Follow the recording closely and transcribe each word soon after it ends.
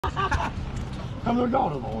他们都绕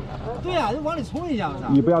着走。对呀，就往里冲一下子。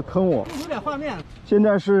你不要坑我。有点画面。现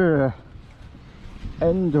在是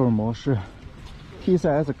Enduro 模式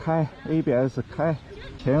 ，TCS 开 ，ABS 开，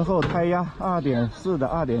前后胎压2.4的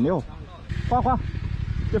2.6，花，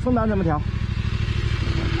这风挡怎么调？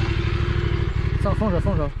放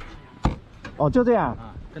手。哦，就这样。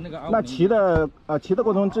啊，跟那个。那骑的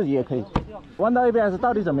过程中自己也可以。弯道 ABS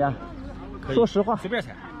到底怎么样？说实话，随便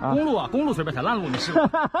踩。公路随便踩，烂路没事。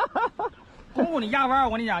公路你压弯，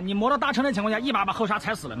我跟你讲，你磨到大车的情况下，一把后刹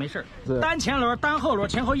踩死了，没事。单前轮、单后轮、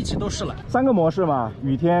前后一起都是了。3个模式嘛，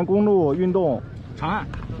雨天、公路、运动、长按。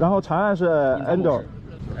然后长按是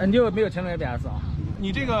Enduro。Enduro 没有前轮 ABS 啊？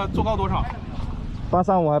你这个坐高多少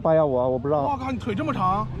？835还815啊？我不知道。我靠，你腿这么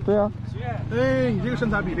长？对啊。哎，你这个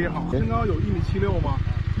身材比例好，身高有1.76米吗？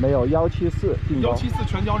没有，174定高。174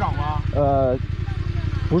全脚掌吗？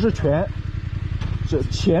不是全，是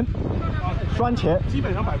前，双前。基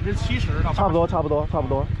本上70%到。差不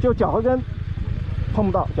多，就脚后跟碰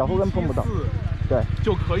不到，脚后跟碰不到。对，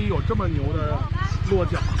就可以有这么牛的落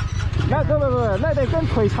脚。那不，那得跟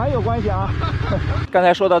腿长有关系啊。刚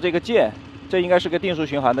才说到这个键，这应该是个定速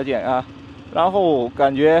巡航的键啊，然后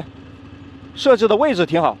感觉设置的位置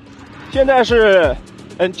挺好。现在是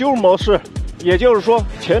Enduro模式，也就是说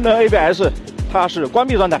前轮 ABS 它是关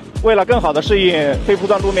闭状态，为了更好的适应非铺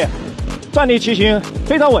装路面，站立骑行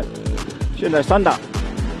非常稳。现在3档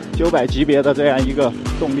900级别的这样一个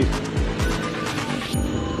动力，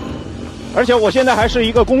而且我现在还是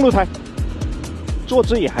一个公路胎，坐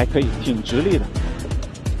姿也还可以，挺直立的。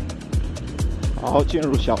好，进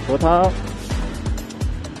入小河滩。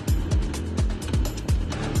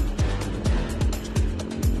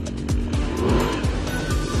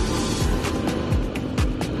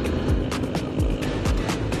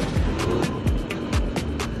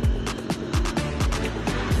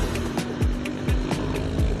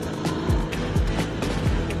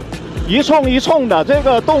一冲一冲的，这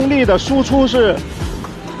个动力的输出是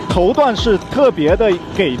头段是特别的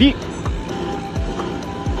给力。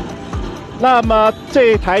那么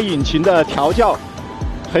这台引擎的调教，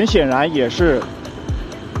很显然也是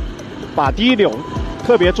把低扭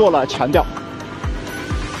特别做了强调。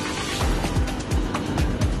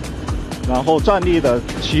然后站立的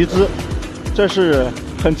骑姿，这是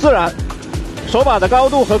很自然，手把的高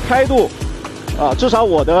度和开度，至少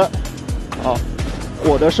我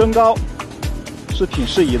的身高是挺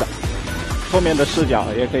适宜的。后面的视角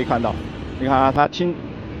也可以看到，你看啊，它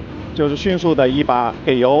就是迅速的一把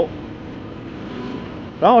给油，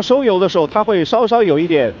然后收油的时候，它会稍稍有一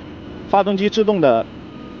点发动机制动的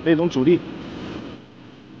那种阻力。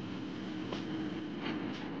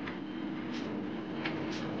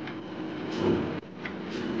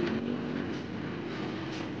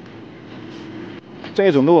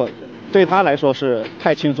这种路对它来说是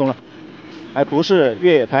太轻松了，还不是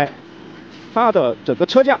越野胎。它的整个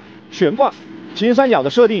车架、悬挂、骑行三角的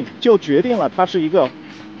设定，就决定了它是一个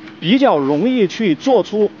比较容易去做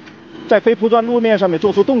出在非铺装路面上面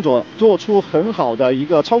做出动作、做出很好的一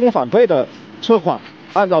个操控反馈的车款。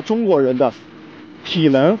按照中国人的体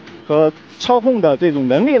能和操控的这种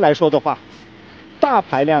能力来说的话，大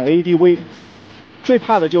排量 ADV 最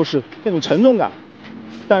怕的就是那种沉重感。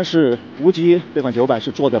但是无极这款900是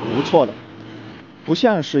做的不错的，不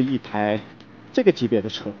像是一台这个级别的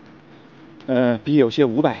车。比有些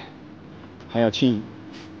500还要轻盈。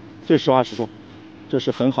这实话实说，这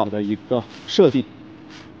是很好的一个设定。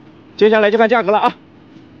接下来就看价格了啊。